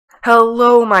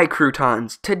Hello my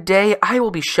croutons! Today I will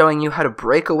be showing you how to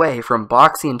break away from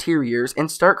boxy interiors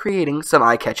and start creating some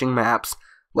eye-catching maps.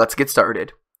 Let's get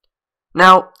started.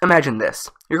 Now, imagine this.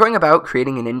 You're going about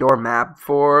creating an indoor map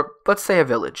for, let's say, a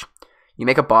village. You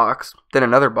make a box, then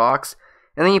another box,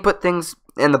 and then you put things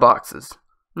in the boxes.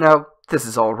 Now, this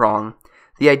is all wrong.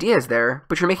 The idea is there,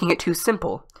 but you're making it too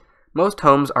simple. Most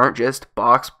homes aren't just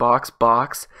box, box,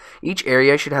 box. Each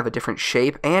area should have a different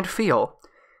shape and feel.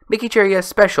 Make each area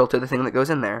special to the thing that goes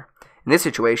in there. In this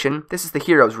situation, this is the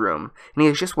hero's room, and he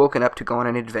has just woken up to go on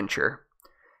an adventure.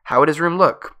 How would his room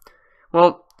look?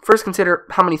 Well, first consider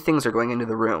how many things are going into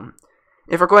the room.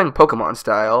 If we're going Pokemon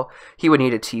style, he would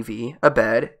need a TV, a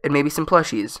bed, and maybe some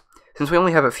plushies. Since we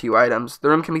only have a few items, the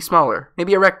room can be smaller,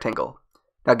 maybe a rectangle.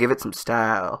 Now give it some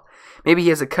style. Maybe he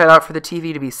has a cutout for the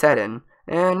TV to be set in,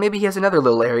 and maybe he has another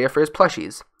little area for his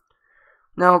plushies.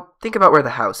 Now, think about where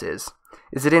the house is.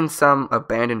 Is it in some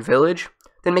abandoned village?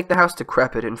 Then make the house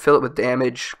decrepit and fill it with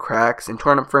damage, cracks, and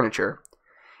torn up furniture.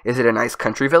 Is it a nice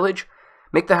country village?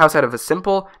 Make the house out of a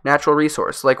simple, natural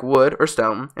resource like wood or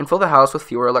stone and fill the house with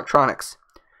fewer electronics.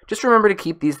 Just remember to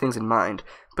keep these things in mind,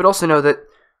 but also know that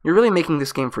you're really making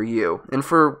this game for you and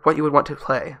for what you would want to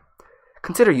play.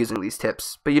 Consider using these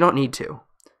tips, but you don't need to.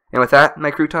 And with that,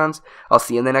 my croutons, I'll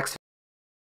see you in the next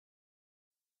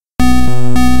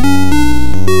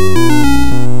video.